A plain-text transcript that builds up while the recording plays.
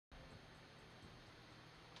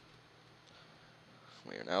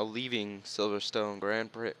We are now leaving Silverstone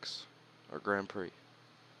Grand Prix, or Grand Prix.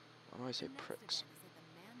 Why do I say Prix?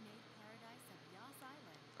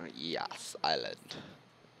 Yas Island.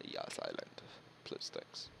 Yas Island. Please,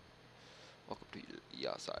 thanks. Welcome to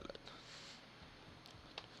Yas Island.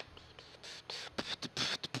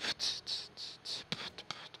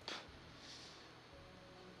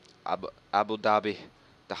 Abu Dhabi,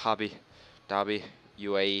 Dhabi,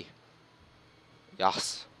 UAE.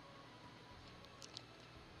 Yas.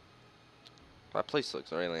 That place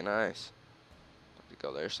looks really nice. I could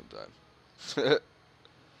go there sometime.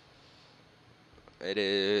 It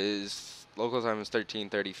is local time is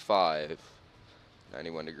 13:35.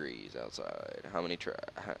 91 degrees outside. How many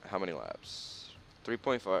laps?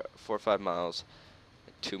 3.45 miles.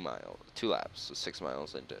 2 laps. So 6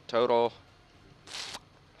 miles into total.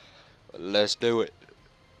 Let's do it.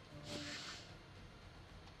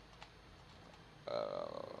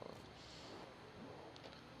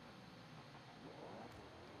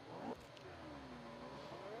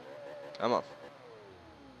 Come on.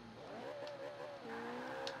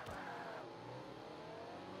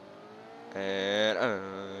 And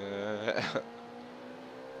I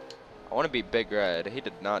want to be Big Red. He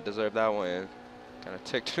did not deserve that win. Kind of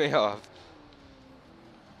ticked me off.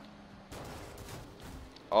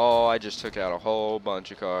 Oh, I just took out a whole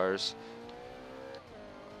bunch of cars.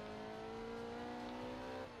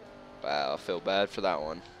 Wow, I feel bad for that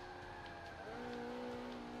one.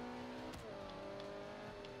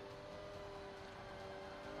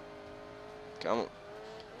 Come on.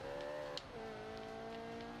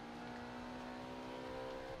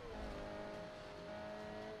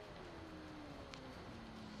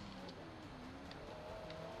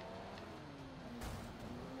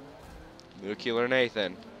 Nuclear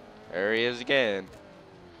Nathan. There he is again.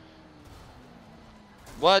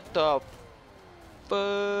 What the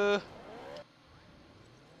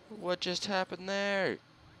what just happened there?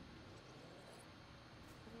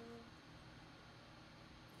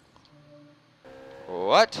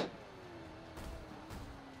 What?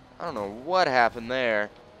 I don't know what happened there.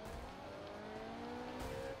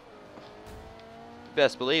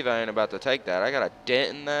 Best believe I ain't about to take that. I got a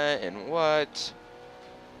dent in that, and what?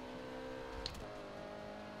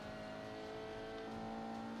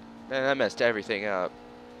 Man, that messed everything up.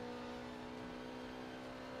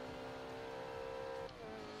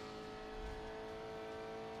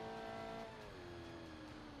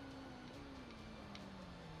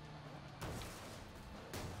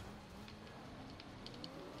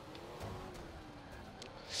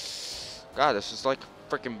 God, this is like a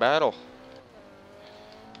freaking battle.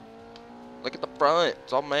 Look at the front.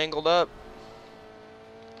 It's all mangled up.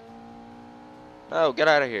 No, get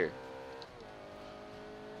out of here.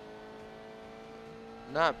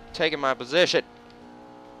 Not taking my position.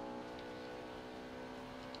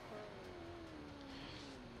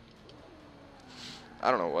 I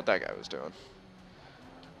don't know what that guy was doing.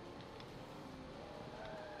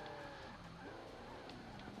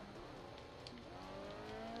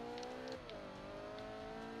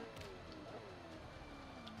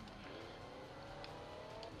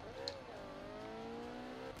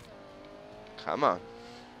 Come on.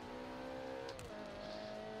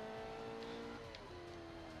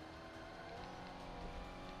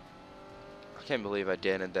 I can't believe I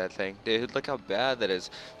dented that thing. Dude, look how bad that is.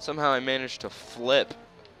 Somehow I managed to flip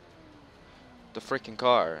the freaking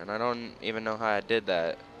car, and I don't even know how I did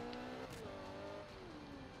that.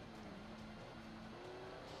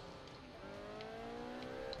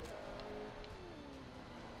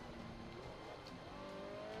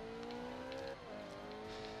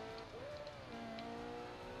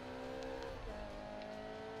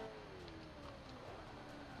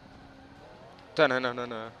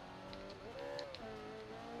 No.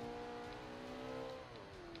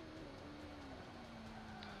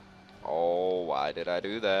 Oh, why did I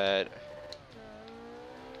do that?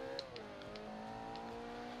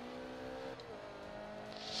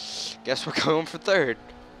 Guess we're going for third.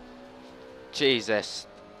 Jesus.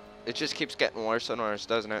 It just keeps getting worse and worse,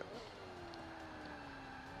 doesn't it?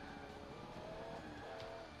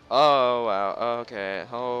 Oh, wow. Okay,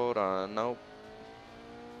 hold on. Nope.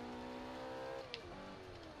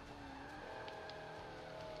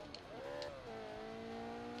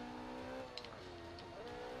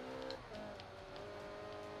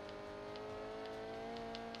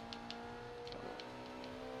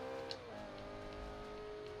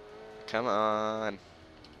 Come on.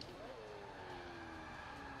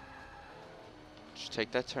 Just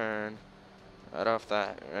take that turn. Right off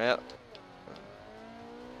that. Yep.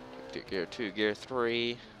 Gear 2, gear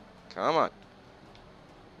 3. Come on.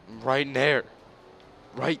 Right in there.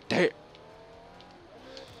 Right there.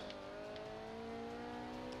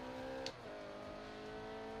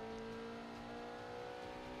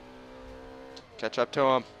 Catch up to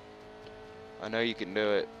him. I know you can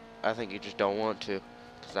do it. I think you just don't want to,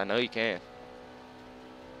 because I know you can.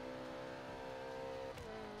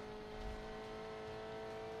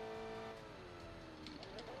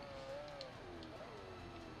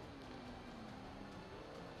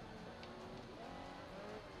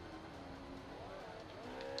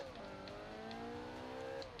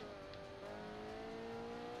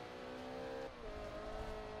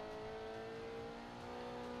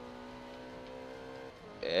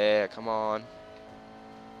 Yeah, come on.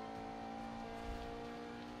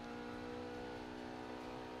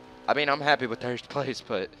 I mean, I'm happy with third place,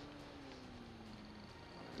 but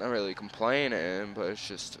not really complaining, but it's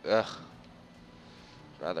just, ugh,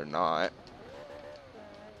 rather not.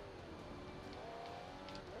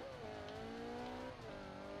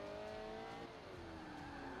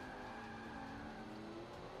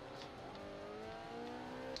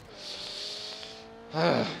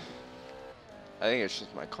 I think it's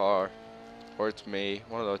just my car, or it's me,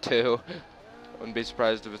 one of the two. Wouldn't be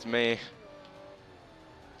surprised if it's me.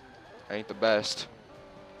 I ain't the best.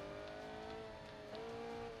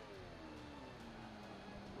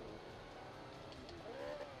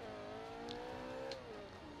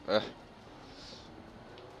 Ugh.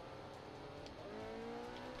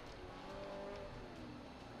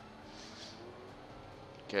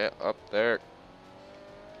 Get up there.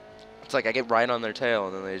 It's like I get right on their tail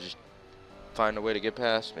and then they just find a way to get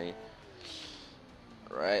past me.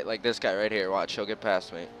 Right, like this guy right here. Watch, he'll get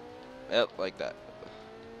past me. Yep, like that.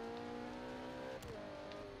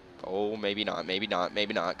 Oh, maybe not, maybe not,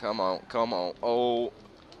 maybe not. Come on, come on. Oh.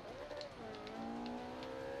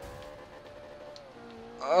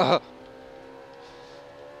 Ugh.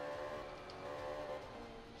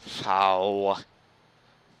 Foul.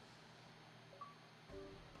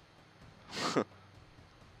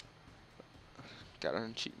 Got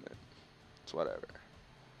an achievement. It's whatever.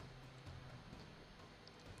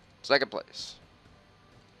 Second place.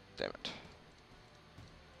 Damn it.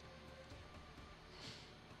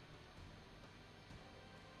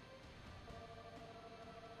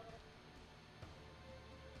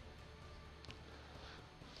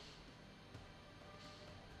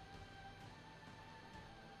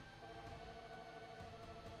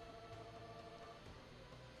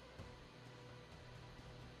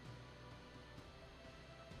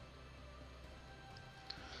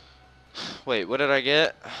 Wait, what did I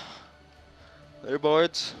get?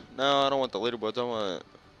 Leaderboards? No, I don't want the leaderboards. I want...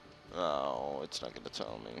 Oh, it's not going to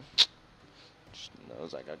tell me. Just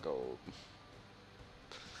knows I got gold.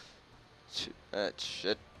 That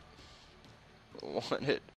shit. Want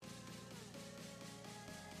it.